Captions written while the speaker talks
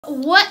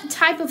What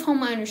type of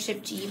home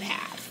ownership do you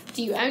have?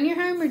 Do you own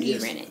your home or do you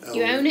rent it?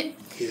 You own it?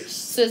 Yes.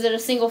 So is it a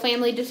single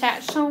family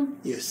detached home?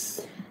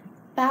 Yes.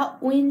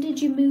 About when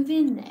did you move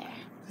in there?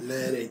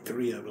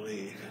 93, I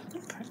believe.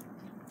 Okay.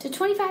 To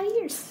 25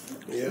 years.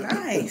 Yeah.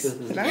 Nice.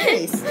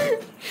 Nice.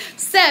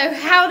 So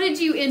how did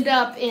you end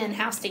up in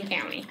Houston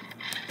County?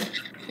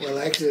 Well,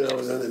 actually, I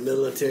was in the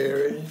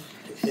military,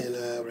 and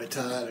I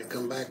retired and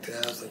come back to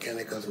Houston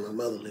County because my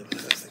mother lived in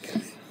Houston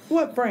County.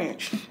 What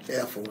branch?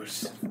 Air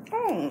Force.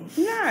 Oh,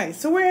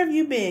 nice. So where have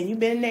you been? You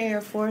been in the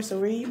Air Force, or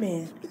where you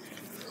been?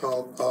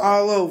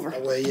 All over.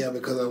 Well, yeah,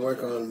 because I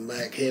work on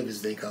Mac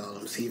Heavies, they call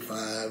them,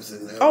 C5s.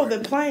 And the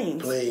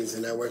planes. Planes,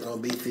 and I work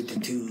on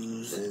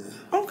B-52s. And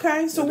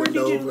okay, so where did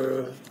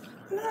Dover,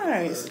 you...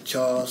 Nice.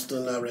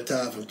 Charleston. I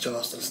retired from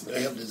Charleston. I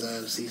helped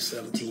design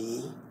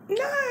C-17.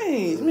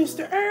 Nice,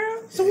 Mr.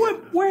 Earl. So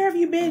where have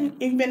you been?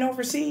 You've been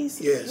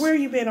overseas? Yes. Where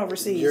have you been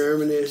overseas?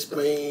 Germany,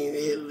 Spain,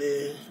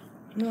 Italy.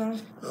 No.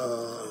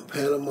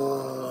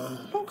 Panama.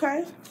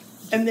 Okay.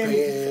 And then...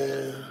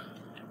 Japan.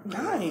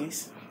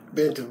 Nice.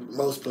 Been to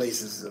most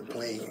places a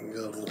plane can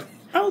go.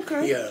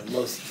 Okay. Yeah,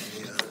 most.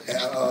 Yeah.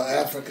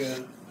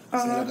 Africa,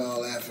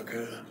 Senegal,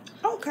 Africa.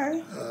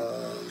 Okay.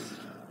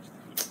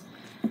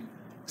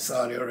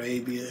 Saudi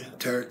Arabia,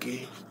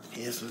 Turkey,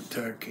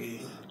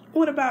 Turkey.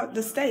 What about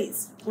the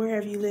States? Where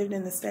have you lived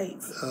in the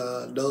States?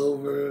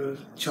 Dover,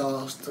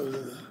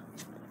 Charleston,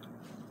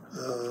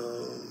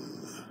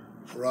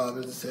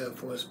 Robbins Air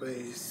Force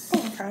Base.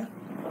 Oh, okay.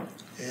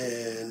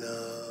 And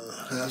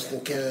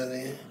Houston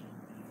County.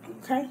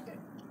 Okay.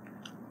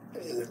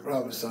 And there's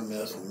probably something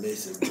else I'm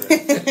missing.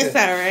 It's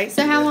all right.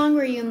 So how long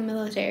were you in the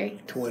military?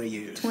 20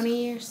 years. 20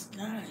 years?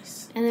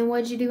 Nice. And then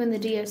what did you do in the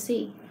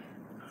DOC?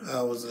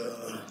 I was,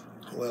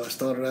 I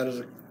started out as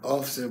an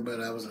officer, but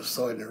I was a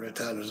sergeant,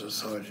 retired as a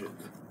sergeant.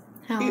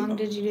 How long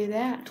did you do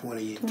that?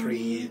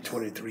 23.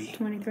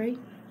 23?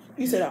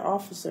 You said an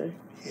officer.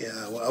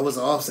 Yeah, well, I was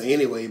an officer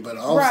anyway, but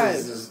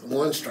officers is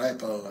one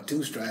stripe or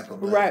two stripe.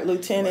 Right,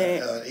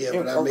 lieutenant.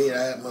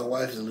 But my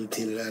wife's a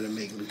lieutenant. I didn't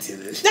make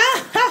lieutenant.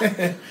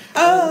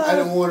 I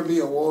didn't want to be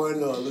a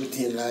warden or a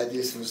lieutenant. I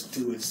just was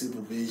too in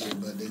supervision,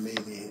 but they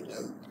made me,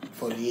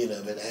 for the end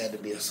of it, I had to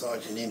be a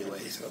sergeant anyway.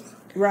 So.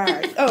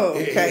 Right. Oh,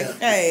 okay. Yeah.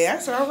 Hey,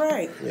 that's all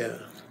right. Yeah.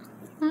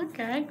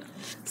 Okay.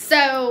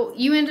 So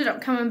you ended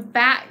up coming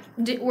back.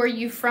 Were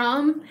you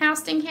from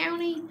Houston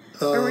County?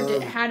 Or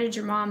how did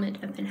your mom end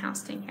up in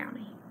Houston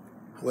County?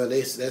 Well,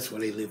 that's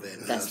where they live at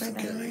in That's Houston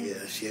where they County.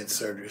 live. Yeah, she had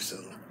surgery, so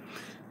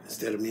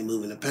instead of me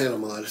moving to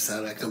Panama, I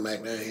decided I'd come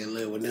back down here and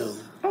live with them.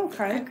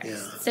 Okay.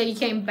 Yeah. So you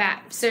came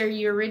back. So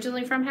you're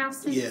originally from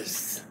Houston?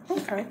 Yes.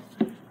 Okay.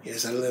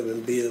 Yes, I live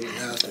and build in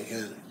Houston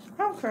County.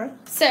 Okay.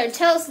 So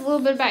tell us a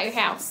little bit about your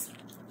house.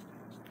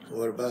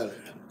 What about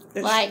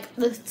it? Like,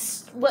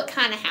 what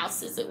kind of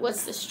house is it?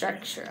 What's the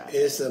structure of it?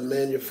 It's a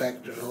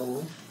manufactured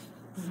home.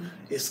 Mm-hmm.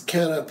 It's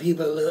kind of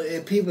people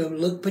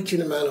put you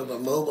in the mind of a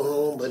mobile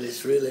home, but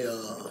it's really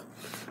a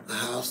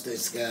house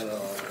that's got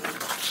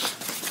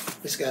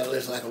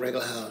looks like a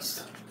regular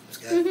house. It's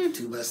got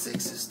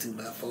 2x6s,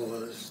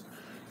 2x4s.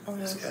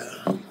 It's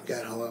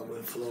got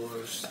hardwood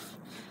floors.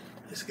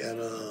 It's got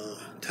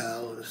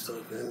tile and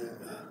stuff in it.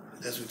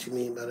 That's what you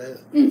mean by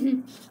that?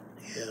 Mm-hmm.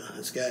 Yeah,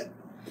 it's got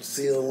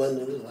sealed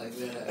windows like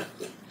that.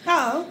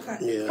 Oh, okay.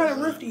 Yeah. What kind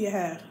of roof do you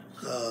have?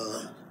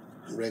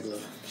 Regular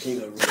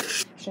shingle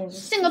roof.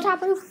 Single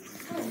top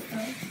roof.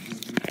 Okay.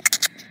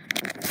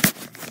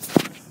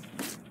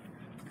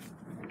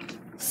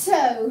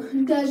 So,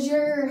 does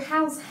your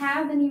house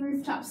have any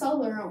rooftop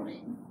solar on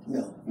it?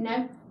 No.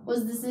 No?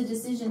 Was this a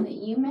decision that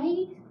you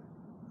made?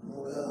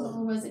 Well,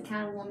 Or was it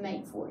kind of one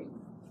made for you?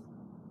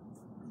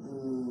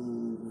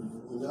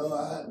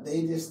 No,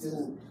 they just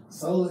didn't.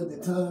 Solar at the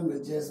time,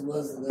 it just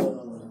wasn't.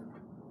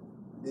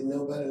 Didn't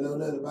nobody know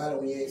nothing about it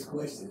when you ask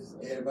questions.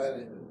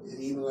 Everybody,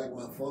 even like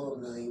my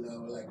phone now, I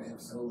would like to have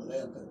solar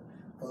there, but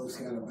folks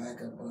kind of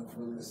back up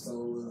from the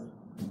solar.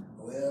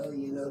 Well,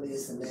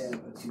 this and that,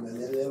 but they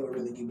never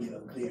really give me a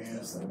clear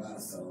answer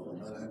about solar.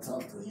 But I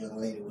talked to a young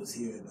lady who was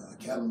here at a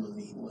Cattleman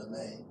meeting one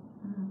night,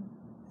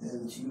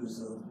 and she was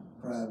a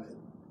private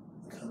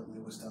company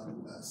was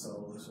talking about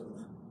solar. So,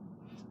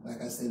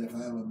 like I said, if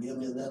I ever built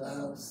me another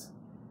house,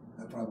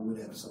 I probably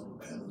would have solar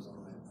panels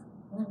on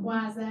it.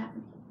 Why is that?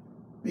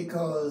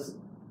 Because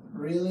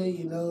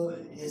really,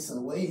 it's a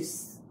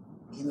waste.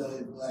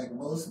 Like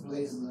most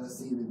places I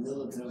see the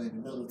military,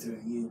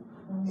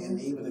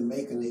 and even in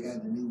Macon, they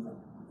got the new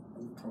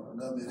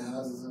government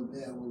houses up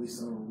there where we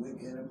saw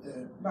Wicked up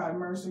there. By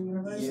Mercer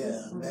University?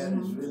 Yeah, that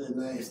is really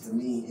nice to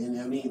me.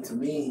 And to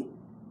me,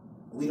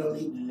 we don't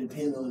need to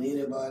depend on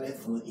anybody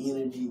for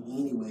energy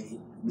anyway.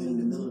 Being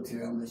in the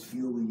military, how much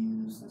fuel we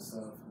use and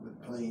stuff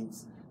with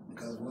planes.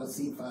 Because one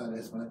C5,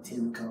 that's about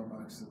 10 car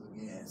boxes of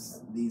gas.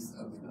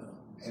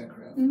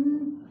 Aircraft.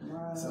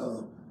 Wow.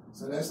 So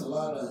that's a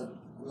lot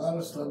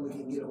of stuff we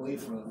can get away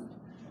from,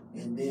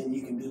 and then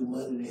you can do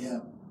money to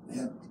help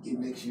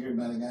make sure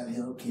everybody got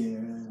health care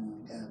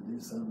and got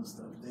this other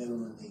stuff. They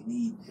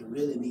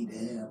really need to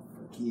have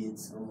for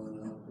kids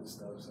growing up and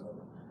stuff. So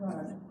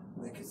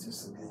I think it's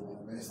just a good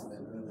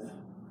investment, really.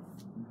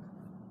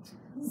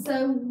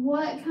 So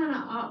what kind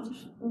of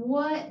option?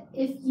 What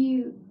if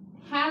you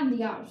had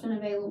the option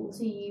available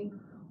to you?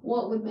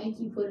 What would make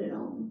you put it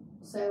on?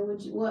 So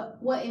would you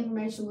what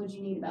information would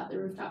you need about the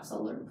rooftop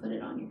solar to put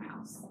it on your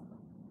house?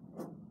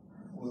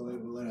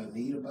 What I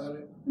need about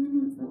it?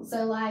 Mm-hmm.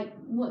 So like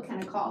what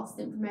kind of cost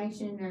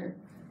information or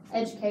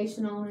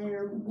education on it,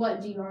 or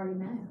what do you already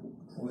know?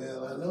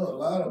 Well, I know a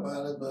lot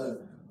about it,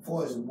 but as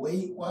far as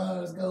weight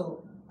wise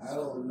go, I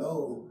don't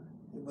know.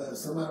 But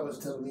somebody was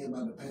telling me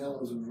about the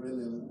panels was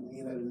really,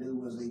 you know, the new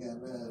ones they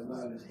got now,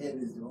 not as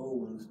heavy as the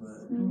old ones.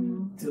 But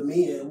to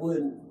me, it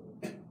wasn't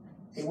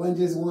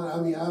just one. I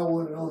mean, I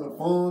want it on the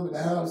farm at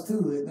the house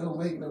too. It don't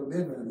make no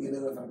difference, you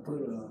know, if I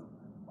put a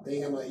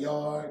thing in my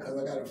yard, because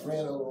I got a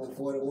friend over on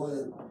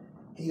 41.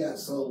 He got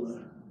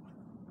solar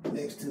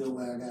next to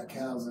where I got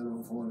cows in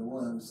on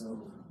 41.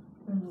 So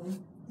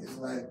it's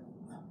like.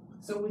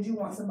 So would you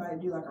want somebody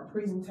to do like a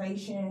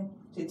presentation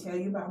to tell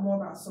you more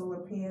about solar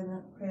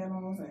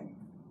panels and?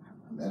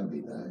 That'd be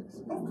nice.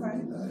 Okay.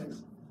 Would be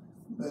nice.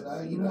 But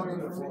you know, I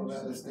could inform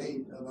out of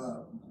state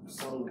about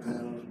solar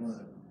panels,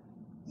 but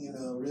you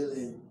know,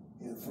 really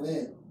in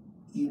Flint,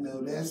 you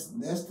know, that's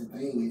the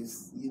thing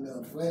is, you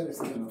know, Flint is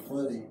kind of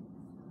funny.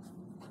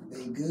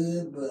 They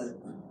good, but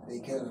they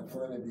kind of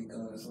funny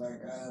because,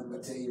 like, I'm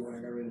gonna tell you when I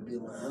got ready to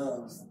build my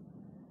house,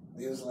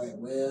 they was like,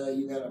 well,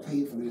 you gotta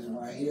pay for this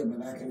right here,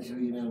 but I can show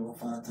you that on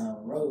 5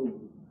 Tower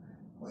Road.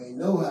 Well, ain't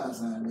no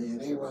house out there.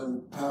 They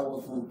run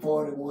power from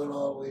 41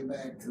 all the way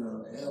back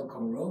to Elko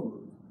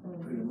Road,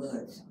 pretty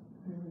much.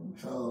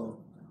 So,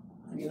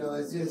 you know,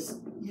 it's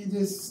just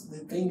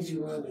the things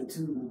you run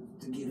into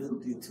to get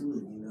hooked into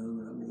it, you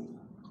know what I mean?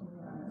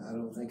 I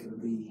don't think it'll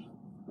be,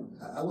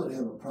 I wouldn't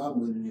have a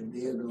problem with it if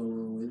they're going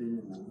along with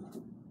it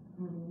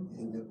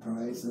and the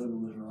price of it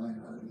was right.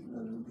 You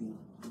know,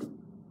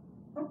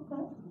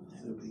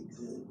 it'll be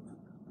good.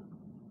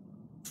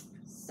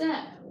 So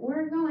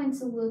we're going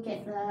to look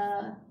at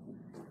the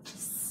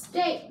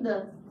state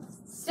map,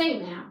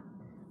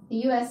 the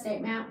U.S.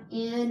 state map,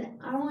 and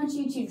I want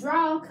you to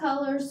draw,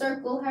 color,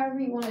 circle, however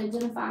you want to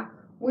identify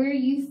where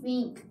you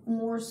think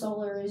more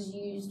solar is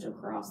used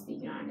across the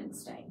United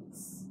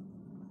States.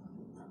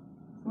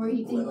 Where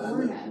you think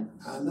more no?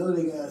 I know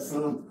they got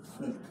some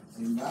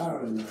in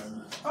Byron.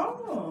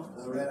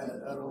 Right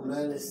on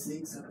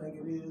 96, I think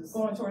it is.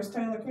 Going towards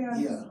Taylor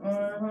County? Yeah. I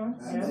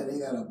bet they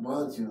got a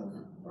bunch of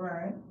them.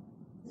 Right.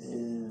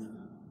 And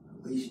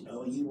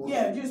you want?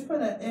 Yeah, just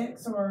put an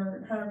X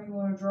or however you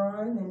want to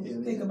draw it,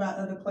 and think about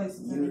other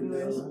places in the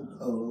U.S.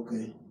 Oh,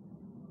 okay.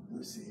 Let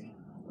me see.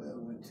 Well, I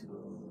went to.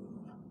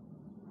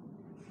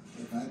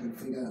 If I can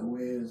figure out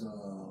where's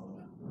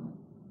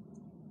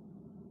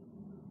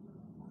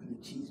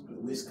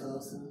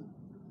Wisconsin.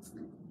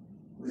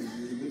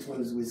 Which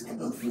one is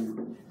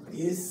Wisconsin?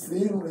 It's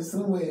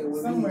somewhere.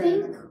 I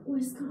think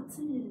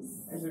Wisconsin is.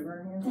 Is it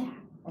right here? That.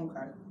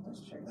 Okay,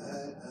 let's check.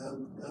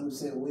 I'm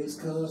saying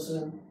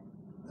Wisconsin.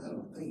 I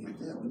don't think it's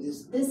that one.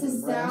 This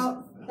is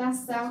south.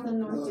 That's South and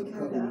North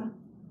Dakota.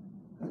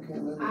 Okay,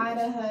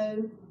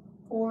 Idaho,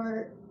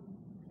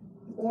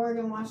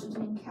 Oregon,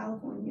 Washington,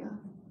 California.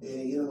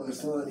 Yeah, you know my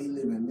son. He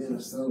live in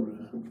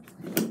Minnesota.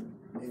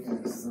 They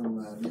got some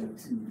out there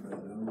too, but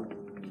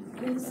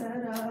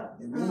Minnesota.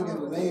 and they ain't got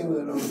a name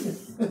on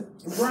it.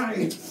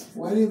 Right.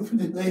 Why didn't you put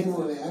the name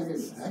on it? I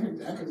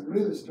could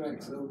really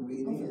strike some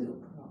beat in.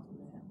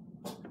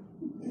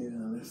 Yeah,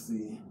 let's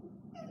see.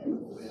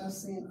 Well, I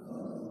seen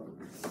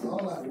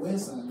all out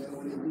west side there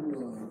when they do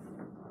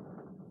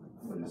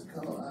what is it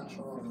called?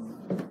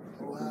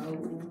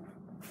 Ohio.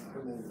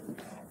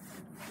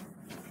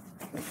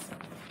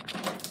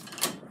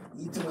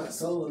 You talking about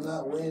solar,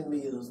 not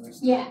windmills and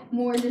stuff. Yeah,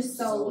 more just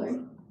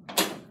solar.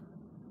 Let's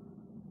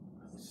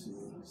see,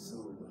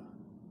 solar.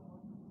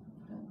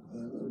 I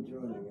know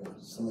Jordan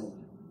got solar.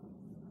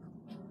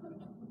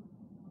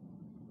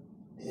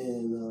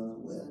 And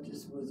well,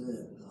 just was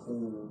that.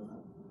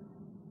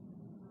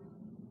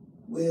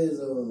 Where's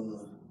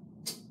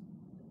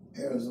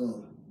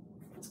Arizona?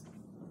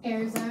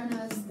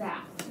 Arizona's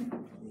that.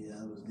 Yeah,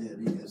 I was there.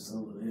 They got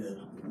solar there.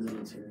 The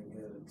military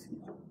got it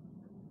too.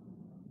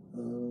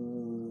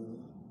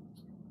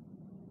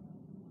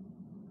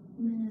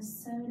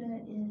 Minnesota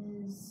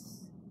is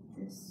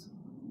this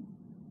one.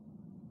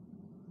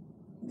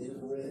 This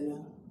one right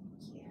here?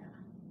 Yeah.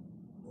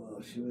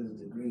 Well, she was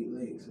the Great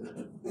Lakes.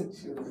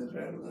 She was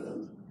right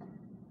around.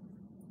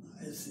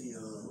 Let's see,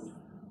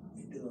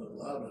 they do a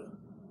lot of.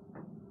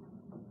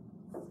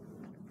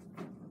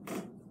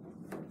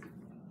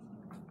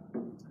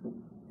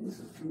 There's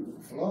a few.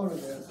 Florida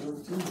got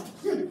some too.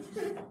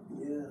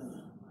 Yeah,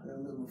 I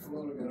remember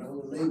Florida got a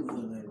whole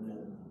neighborhood like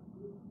that.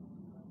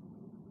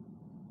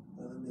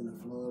 I've been to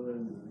Florida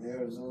and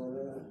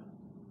Arizona.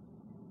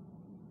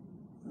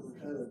 I'm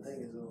trying to think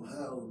it's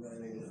Ohio got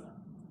it.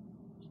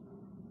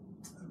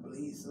 I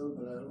believe so,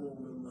 but I don't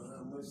remember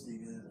how much they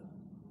got.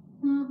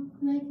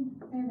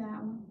 They're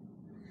that one.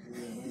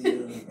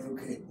 Yeah,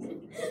 okay.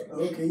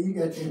 Okay, you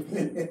got your.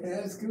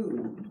 That's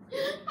cool.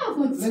 I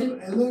Let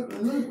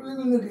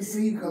me look and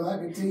see, because I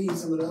can tell you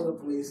some of the other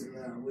places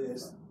out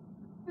west.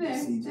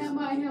 There, that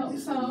might help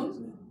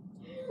some.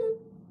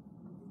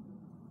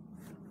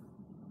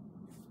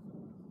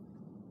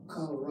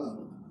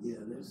 Colorado. Yeah,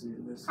 that's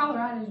it.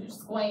 Colorado's your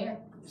square.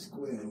 It's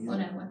square, yeah. Well,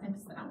 no, I think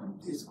it's that one.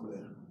 It's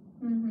square.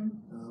 Mm-hmm.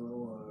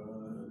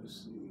 Let's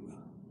see.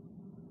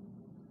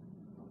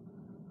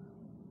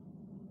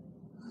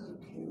 I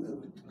can't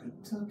remember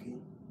Kentucky.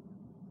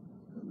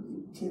 I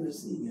believe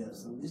Tennessee got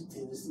some. This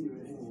Tennessee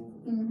right here.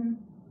 Mm-hmm.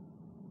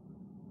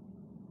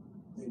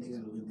 I think they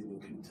got a little bit in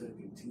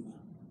Kentucky too.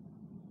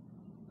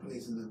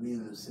 Places I've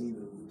been, I've seen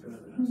them. Trying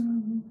to,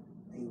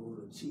 ain't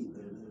want to cheat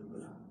like that,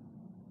 but.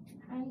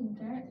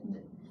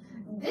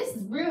 This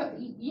is real.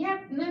 You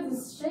have to know the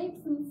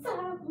shapes and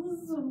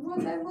sizes of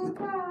what they look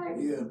like.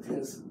 Yeah,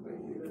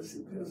 Pennsylvania. Let's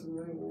see,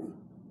 Pennsylvania.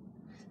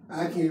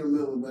 I can't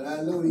remember, but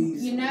I know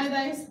these. You know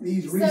those.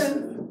 These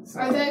recent.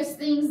 So are those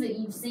things that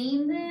you've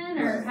seen then,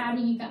 or right. how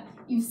do you got?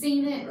 You've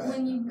seen it right.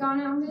 when you've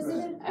gone out and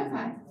visited. Right.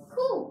 Okay,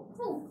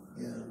 cool.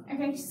 Yeah.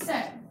 Okay, so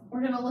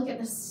we're gonna look at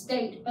the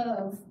state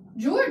of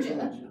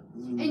Georgia.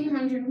 In your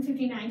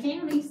 159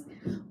 counties.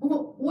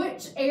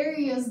 Which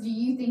areas do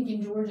you think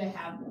in Georgia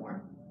have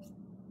more?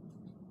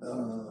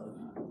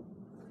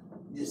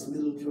 Just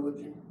middle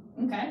Georgia.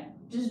 Okay,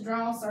 just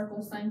draw a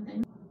circle, same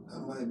thing. I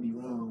might be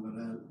wrong, but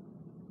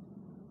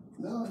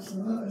no,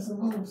 some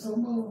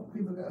more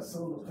people got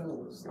solar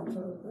panels. I'm trying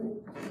to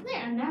think.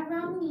 There are no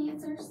wrong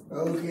answers.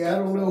 Okay, I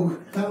don't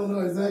know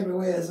exactly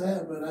where it's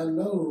at, but I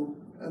know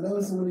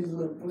some of these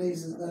little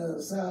places down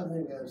the south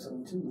they got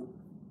some too.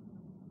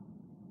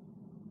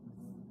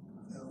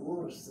 I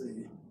want to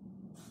see.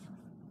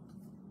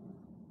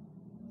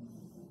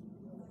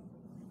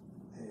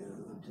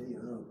 I'll tell you, I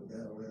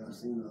forgot where I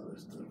seen all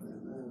this stuff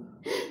right now.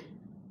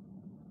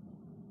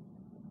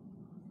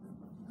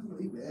 I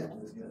believe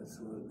Athens got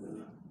some of them.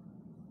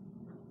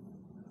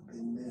 I've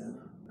been there,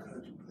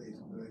 country place,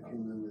 but I can't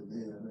remember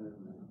there.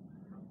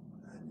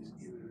 I just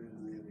give it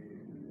right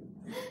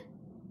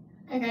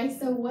there. Okay,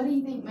 so what do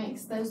you think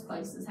makes those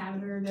places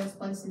have it, or those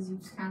places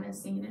you've kind of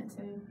seen it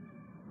too?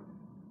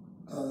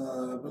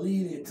 I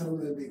believe they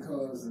told me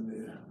because of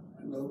the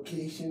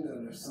location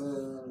of the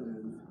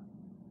sun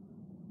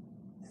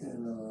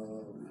and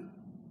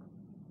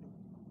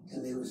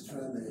they was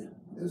trying to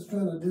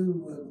do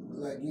what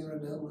like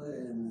Unadilla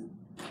and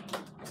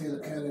Taylor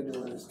County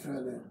doing is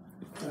trying to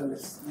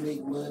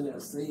make money or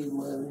save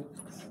money.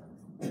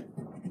 Yeah.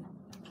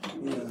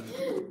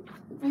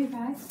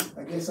 Okay.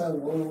 I guess I was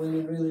one when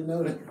you really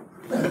know that.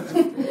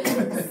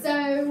 So,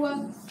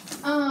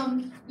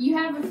 you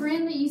have a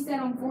friend that you said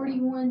on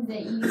 41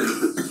 that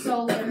used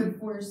solar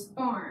for his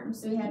farm.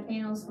 So he had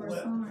panels for his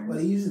farm.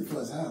 But he uses it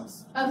for his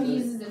house. Oh, he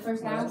uses it for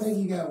his house? I think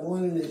he got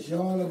one in his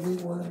yard, a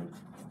big one,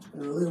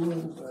 and a little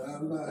one, but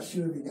I'm not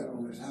sure if he got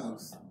on his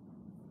house.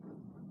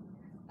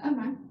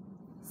 Okay.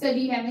 So do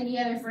you have any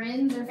other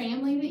friends or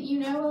family that you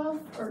know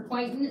of, or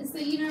acquaintance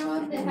that you know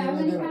of that have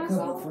any kind of I got a couple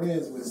solar? of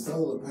friends with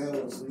solar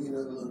panels, so you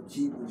know, the little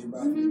cheap ones you buy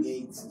from the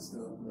gates and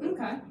stuff.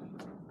 Okay.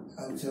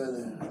 I'm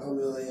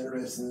really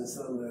interested in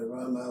something to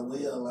run my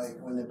well. Like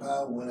when the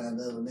power went out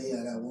the other day,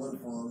 I got one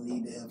farm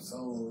need to have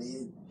solar on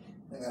it.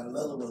 I got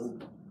another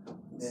one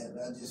that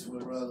I just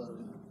would rather,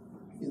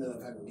 you know,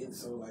 if I can get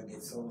solar, I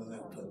get solar and I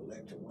put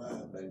electric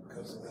wire back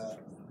because it's out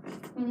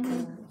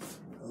on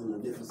the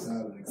different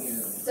side of the county.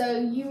 So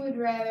you would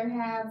rather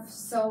have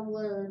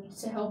solar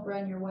to help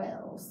run your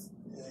wells?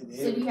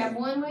 So do you have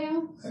one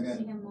well? I got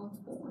do you have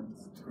multiple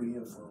ones? 3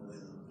 or 4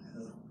 wells.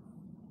 Yeah.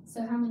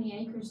 So how many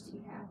acres do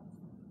you have?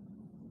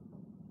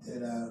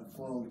 That I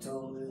farm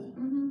totally,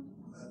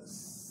 about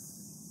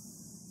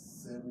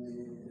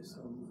 70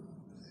 something,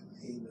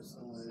 8 or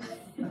something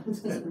like that.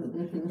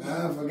 I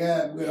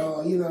forgot, but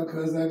you know,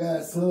 cause I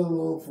got some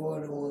on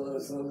 41 or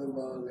something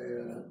on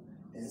there,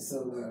 and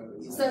some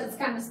you know, so it's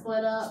kind of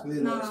split up.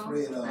 Spread out.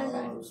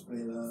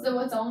 So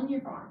what's on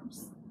your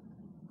farms?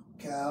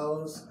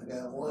 Cows. I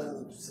got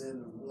one set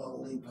of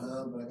long leaf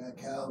pines, but I got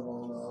cows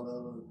on all the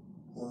other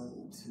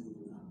 1, 2, 3,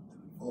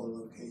 4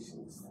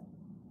 locations.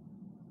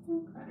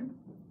 Okay.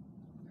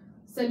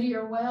 So do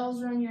your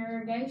wells run your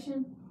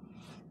irrigation?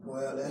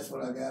 Well, that's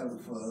what I got them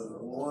for.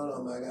 One of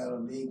them I got a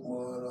big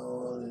one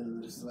on,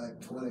 and it's like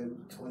 20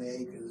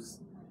 acres.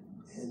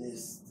 And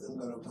I'm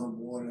going to pump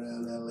water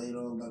down there later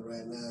on, but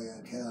right now I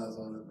got cows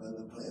on it, but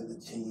I'm planning to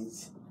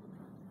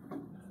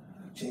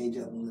change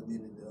up a little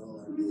bit of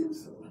all I did.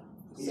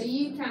 So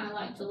you kind of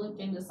like to look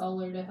into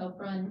solar to help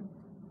run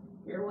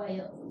your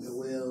wells? The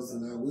wells,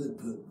 and I would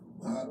put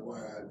hot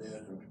wire out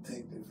there to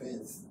protect the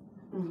fence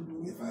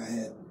if I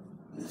had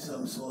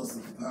some source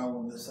of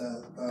power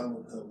besides the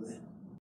power company.